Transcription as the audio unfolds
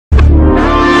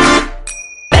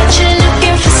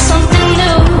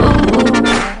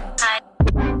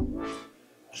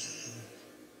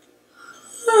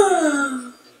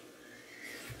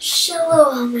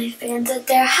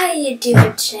how you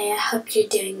doing today? I hope you're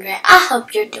doing great. I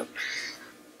hope you're doing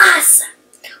awesome.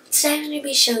 Today I'm going to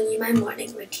be showing you my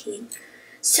morning routine.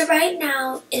 So right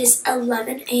now it is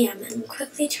 11 a.m. and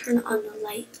quickly turn on the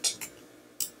light.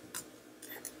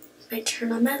 I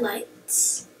turn on my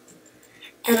lights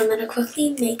and I'm going to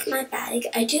quickly make my bag.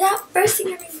 I do that first thing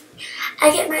every morning.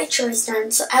 I get my chores done.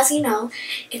 So as you know,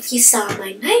 if you saw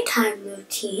my nighttime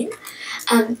routine,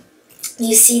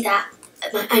 you see that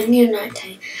my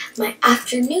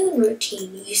afternoon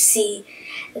routine, you see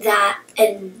that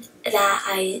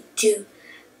I do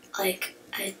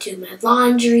my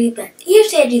laundry, but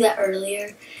usually I do that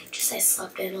earlier, just I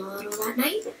slept in a little that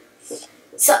night.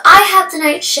 So I have the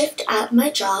night shift at my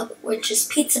job, which is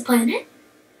Pizza Planet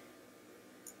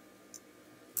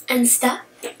and stuff.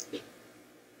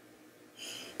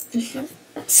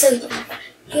 So yeah,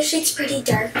 usually it's pretty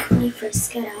dark when I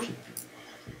first get out.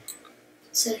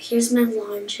 So here's my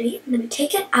laundry. I'm going to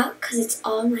take it out because it's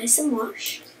all nice and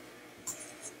washed.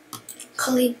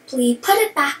 Quickly put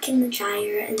it back in the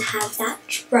dryer and have that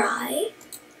dry.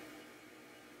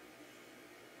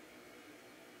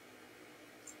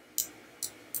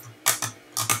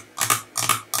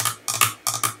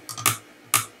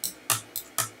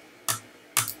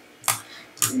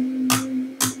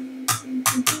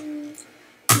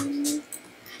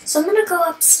 So I'm going to go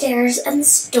upstairs and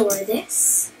store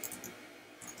this.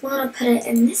 I'm going to put it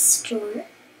in this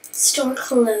store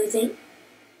clothing.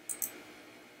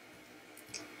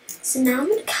 So now I'm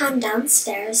going to come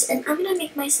downstairs and I'm going to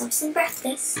make myself some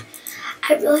breakfast.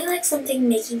 I really like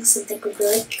making something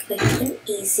really quick and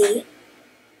easy,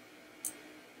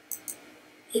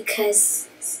 because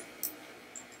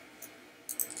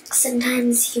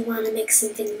sometimes you want to make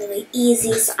something really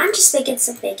easy. So I'm just making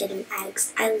some bacon and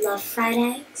eggs. I love fried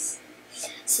eggs,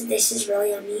 so this is really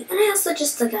yummy. And I also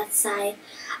just look outside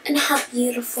and how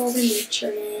beautiful the nature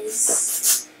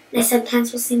is. And I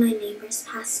sometimes will see my neighbors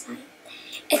pass by.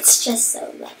 It's just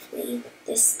so lovely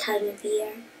this time of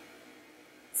year.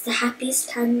 It's the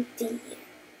happiest time of the year.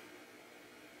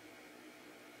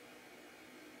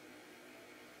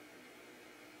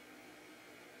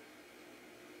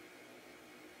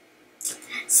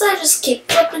 So I just keep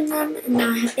flipping them, and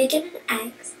now I have bacon and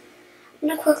eggs. I'm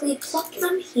going to quickly plop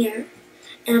them here,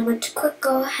 and I'm going to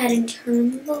go ahead and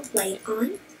turn the light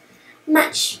on.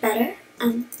 Much better.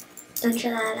 Don't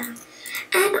try that out.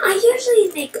 And I usually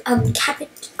make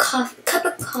cup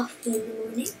of coffee in the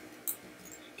morning,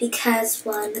 because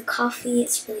one, the coffee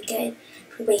is really good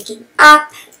for waking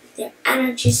up, their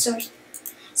energy source.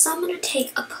 So I'm going to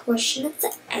take a portion of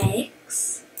the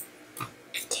eggs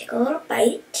and take a little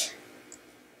bite.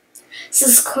 This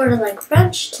is quarter like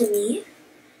brunch to me,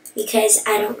 because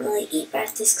I don't really eat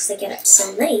breakfast because I get up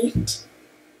so late.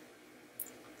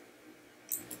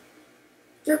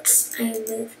 Oops, I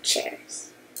moved chairs.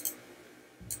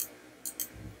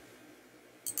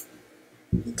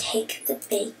 Take the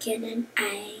bacon and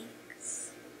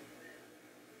eggs.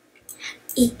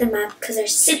 Eat them up because they're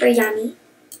super yummy.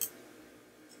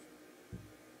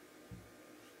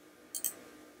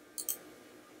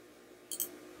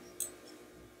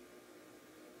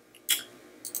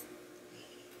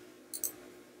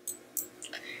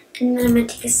 And then I'm going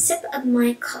to take a sip of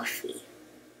my coffee.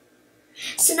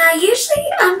 So now usually,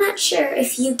 I'm not sure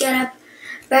if you get up,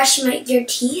 brush your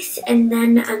teeth, and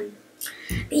then,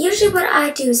 but usually what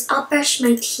I do is I'll brush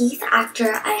my teeth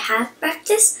after I have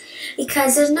breakfast,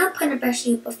 because there's no point in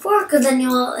brushing it before, because then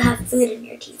you'll have food in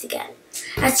your teeth again.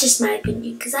 That's just my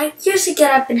opinion, because I usually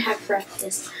get up and have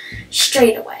breakfast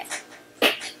straight away.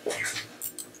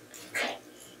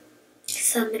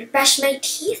 So I'm going to brush my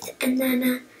teeth, and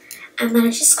then I'm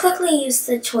going to just quickly use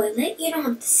the toilet. You don't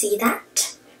have to see that.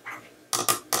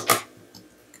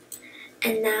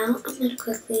 And now I'm going to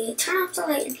quickly turn off the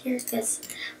light in here because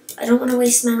I don't want to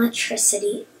waste my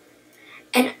electricity.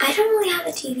 And I don't really have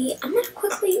a TV. I'm going to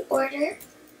quickly order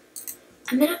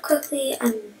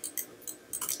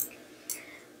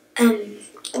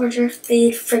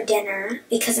food for dinner,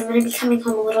 because I'm going to be coming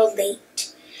home a little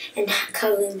late and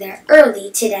coming there early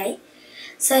today.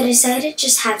 So I decided to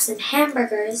just have some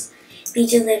hamburgers be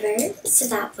delivered, so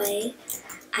that way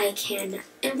I can,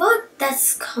 and while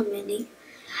that's coming,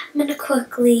 I'm going to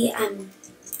quickly,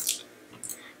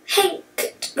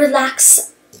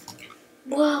 relax.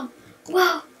 Whoa,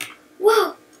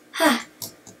 huh.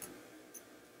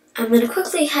 I'm going to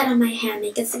quickly head on my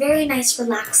hammock. It's a very nice,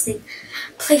 relaxing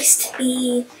place to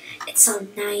be. It's so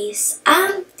nice.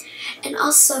 And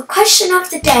also, question of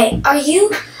the day.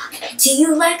 Do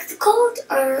you like the cold,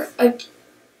 or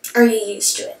are you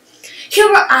used to it? Here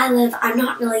where I live, I'm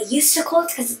not really used to cold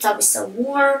because it's always so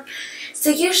warm. So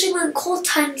usually when cold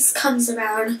times comes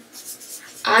around,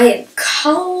 I am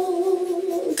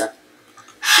cold.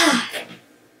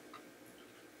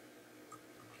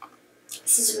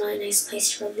 This is a really nice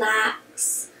place to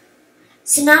relax.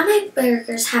 So now my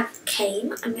burgers have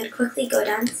came. I'm going to quickly go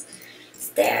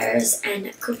downstairs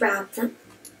and grab them.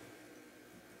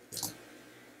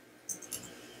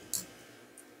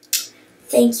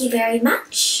 Thank you very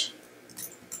much.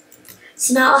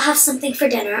 So now I'll have something for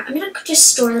dinner. I'm going to just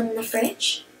store them in the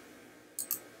fridge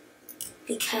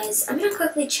because I'm going to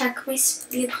quickly check my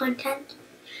view content.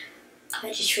 Oh,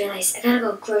 I just realized I gotta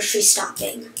go grocery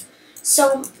shopping.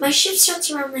 So my shift starts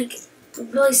around like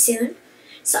really soon.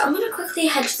 So I'm going to quickly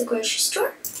head to the grocery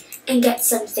store and get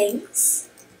some things.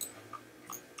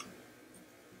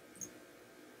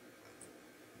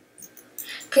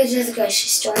 Go to the grocery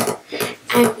store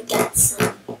and get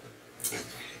some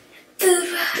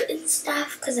food and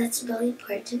stuff because that's really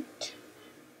important.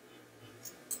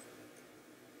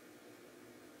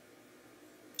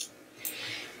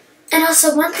 And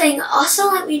also one thing, also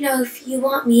let me know if you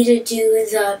want me to do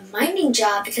the mining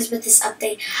job because with this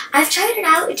update, I've tried it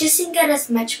out. It just didn't get as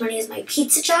much money as my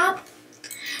pizza job.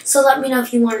 So let me know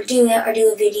if you want to do it or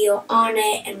do a video on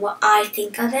it and what I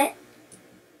think of it.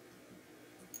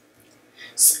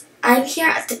 So I'm here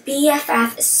at the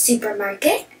BFF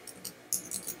supermarket.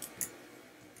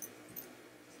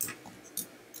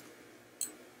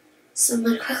 So I'm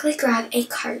going to quickly grab a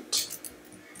cart.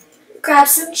 Grab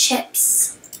some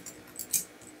chips.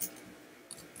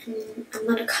 And I'm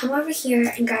going to come over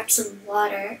here and grab some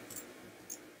water.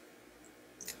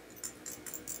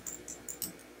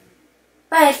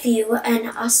 Buy a few,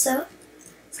 and also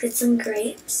let's get some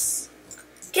grapes.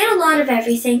 Get a lot of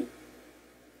everything.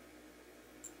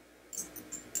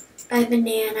 Buy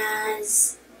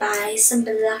bananas. Buy some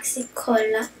Bloxburg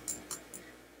cola.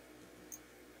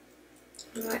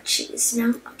 You want cheese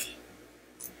now? Okay.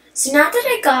 So now that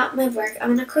I got my work,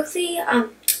 I'm going to quickly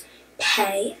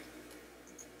pay.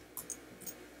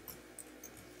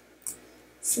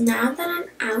 So now that I'm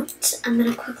out, I'm going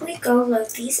to quickly go load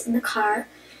these in the car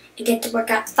and get to work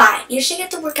at 5. Usually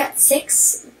get to work at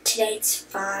 6. Today it's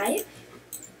 5.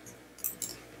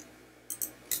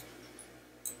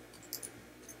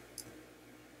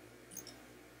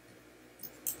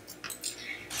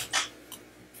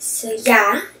 So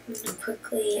yeah, I'm going to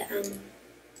quickly, I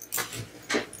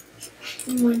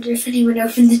wonder if anyone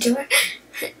opened the door.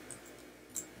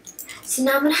 So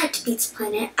now I'm going to head to Pizza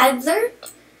Planet. I've learned.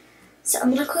 So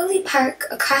I'm going to quickly park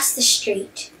across the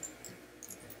street.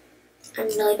 I'm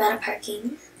really bad at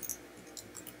parking.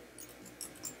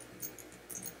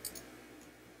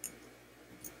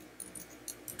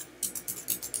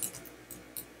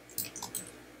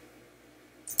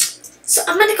 So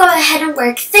I'm going to go ahead and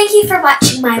work. Thank you for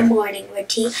watching my morning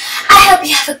routine. I hope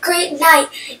you have a great night,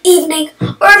 evening,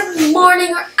 or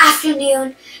morning or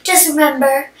afternoon. Just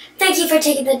remember, thank you for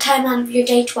taking the time out of your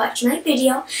day to watch my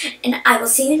video, and I will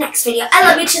see you next video. I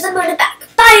love you to the moon and back.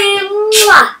 Bye!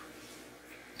 Mwah!